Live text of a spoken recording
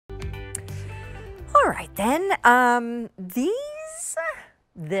All right then,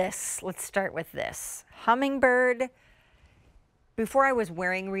 let's start with this. Hummingbird. Before I was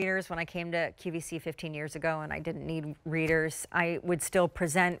wearing readers, when I came to QVC 15 years ago and I didn't need readers, I would still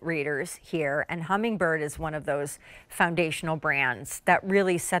present readers here. And Hummingbird is one of those foundational brands that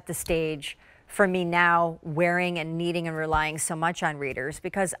really set the stage for me now wearing and needing and relying so much on readers,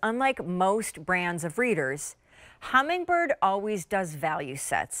 because unlike most brands of readers, Hummingbird always does value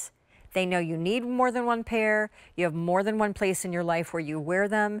sets. They know you need more than one pair, you have more than one place in your life where you wear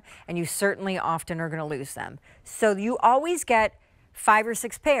them, and you certainly often are going to lose them. So you always get 5 or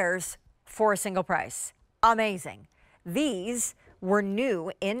 6 pairs for a single price. Amazing. These were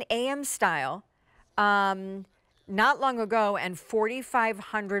new in AM style not long ago, and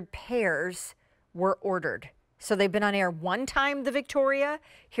 4,500 pairs were ordered. So they've been on air one time, the Victoria.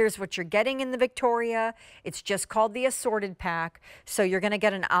 Here's what you're getting in the Victoria. It's just called the assorted pack. So you're going to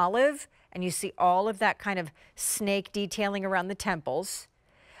get an olive, and you see all of that kind of snake detailing around the temples.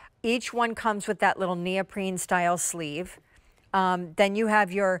 Each one comes with that little neoprene style sleeve. Then you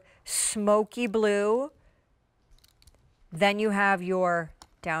have your smoky blue. Then you have your,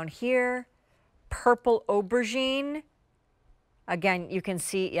 down here, purple aubergine. Again, you can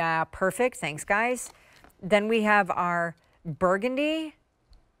see, yeah, perfect. Thanks, guys. Then we have our burgundy.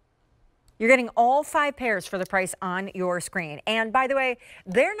 You're getting all 5 pairs for the price on your screen. And by the way,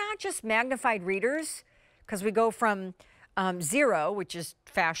 they're not just magnified readers, because we go from 0, which is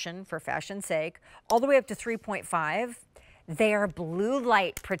fashion for fashion's sake, all the way up to 3.5. They are blue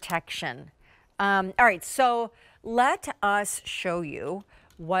light protection. All right, so let us show you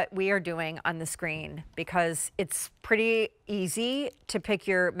what we are doing on the screen, because it's pretty easy to pick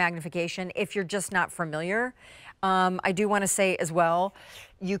your magnification if you're just not familiar. I do want to say as well,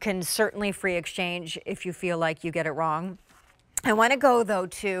 you can certainly free exchange if you feel like you get it wrong. I want to go though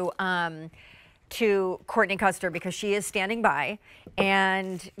to Courtney Custer, because she is standing by.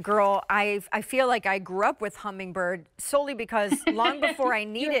 And girl, I feel like I grew up with Hummingbird solely because long before I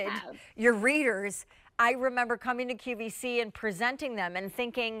needed your readers, I remember coming to QVC and presenting them and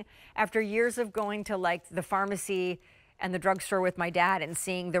thinking, after years of going to like the pharmacy and the drugstore with my dad and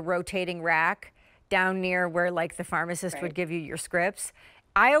seeing the rotating rack down near where like the pharmacist would give you your scripts,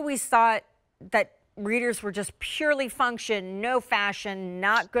 I always thought that readers were just purely function, no fashion,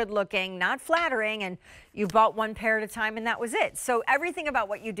 not good looking, not flattering, and you bought one pair at a time and that was it. So everything about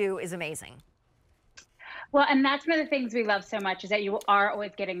what you do is amazing. Well, and that's one of the things we love so much, is that you are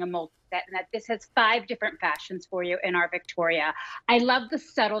always getting a multi-set, and that this has 5 different fashions for you in our Victoria. I love the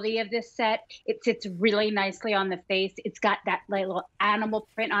subtlety of this set. It sits really nicely on the face. It's got that little animal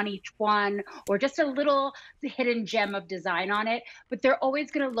print on each one, or just a little hidden gem of design on it, but they're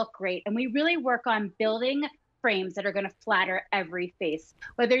always going to look great. And we really work on building frames that are going to flatter every face,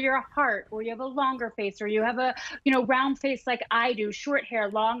 whether you're a heart, or you have a longer face, or you have a round face like I do, short hair,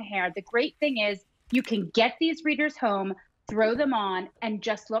 long hair. The great thing is you can get these readers home, throw them on, and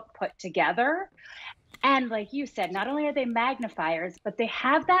just look put together. And like you said, not only are they magnifiers, but they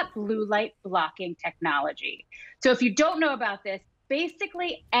have that blue light blocking technology. So if you don't know about this,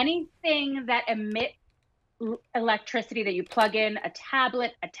 basically anything that emits electricity that you plug in, a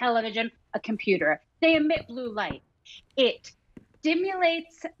tablet, a television, a computer, they emit blue light. It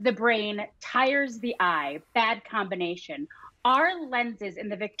stimulates the brain, tires the eye, bad combination. Our lenses in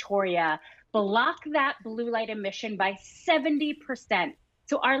the Victoria block that blue light emission by 70%.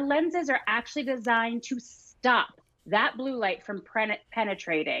 So our lenses are actually designed to stop that blue light from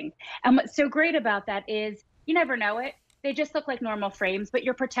penetrating. And what's so great about that is you never know it. They just look like normal frames, but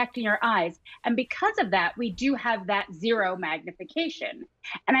you're protecting your eyes. And because of that, we do have that 0 magnification.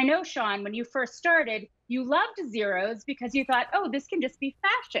 And I know, Sean, when you first started, you loved zeros because you thought, oh, this can just be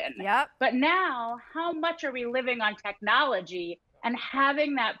fashion. Yep. But now, how much are we living on technology? And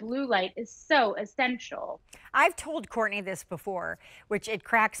having that blue light is so essential. I've told Courtney this before, which it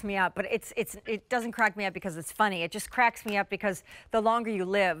cracks me up, but it doesn't crack me up because it's funny. It just cracks me up because the longer you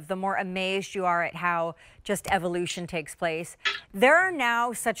live, the more amazed you are at how just evolution takes place. There are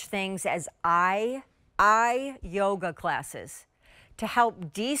now such things as eye yoga classes to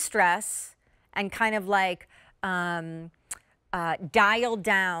help de-stress and kind of like dial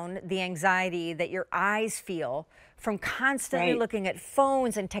down the anxiety that your eyes feel from constantly looking at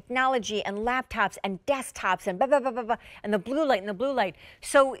phones and technology and laptops and desktops and blah, blah, blah, blah, blah, and the blue light and the blue light.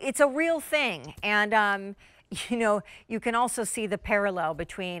 So it's a real thing. And, you know, you can also see the parallel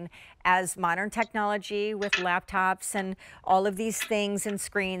between, as modern technology with laptops and all of these things and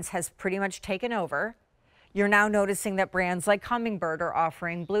screens has pretty much taken over, You're now noticing that brands like Hummingbird are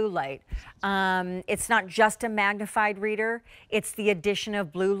offering blue light. It's not just a magnified reader, it's the addition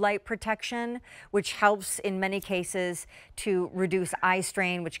of blue light protection, which helps in many cases to reduce eye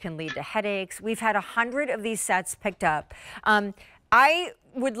strain, which can lead to headaches. We've had 100 of these sets picked up. I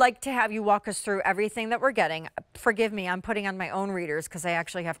would like to have you walk us through everything that we're getting. Forgive me, I'm putting on my own readers because I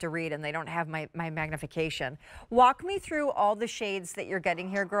actually have to read and they don't have my magnification. Walk me through all the shades that you're getting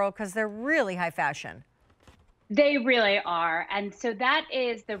here, girl, because they're really high fashion. They really are. And so that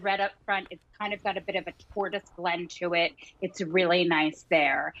is the red up front. It's kind of got a bit of a tortoise blend to it. It's really nice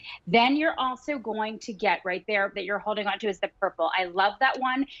there. Then you're also going to get right there that you're holding on to is the purple. I love that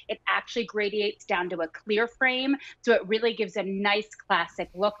one. It actually gradiates down to a clear frame. So it really gives a nice classic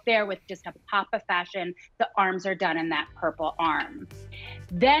look there with just a pop of fashion. The arms are done in that purple arm.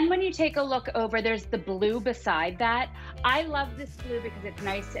 Then when you take a look over, there's the blue beside that. I love this blue because it's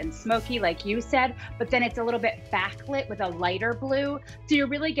nice and smoky, like you said, but then it's a little bit backlit with a lighter blue. So you're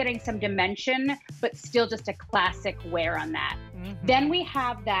really getting some dimension, but still just a classic wear on that. Then we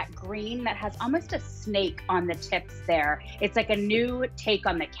have that green that has almost a snake on the tips there. It's like a new take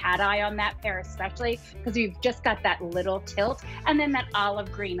on the cat eye on that pair, especially because you've just got that little tilt, and then that olive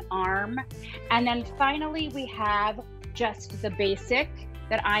green arm. And then finally, we have just the basic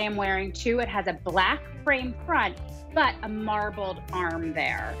that I am wearing too. It has a black frame front, but a marbled arm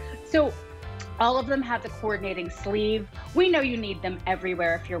there. So all of them have the coordinating sleeve. We know you need them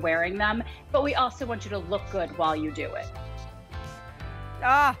everywhere if you're wearing them, but we also want you to look good while you do it.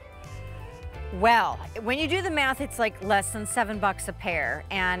 Well, when you do the math, it's like less than $7 a pair.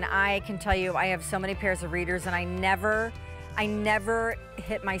 And I can tell you, I have so many pairs of readers and I never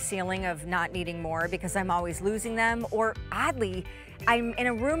hit my ceiling of not needing more because I'm always losing them, or oddly, I'm in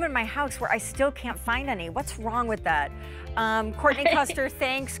a room in my house where I still can't find any. What's wrong with that? Courtney Custer,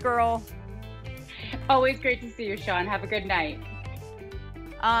 thanks, girl. Always great to see you, Sean. Have a good night.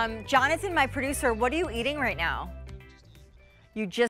 Jonathan, my producer, what are you eating right now? You just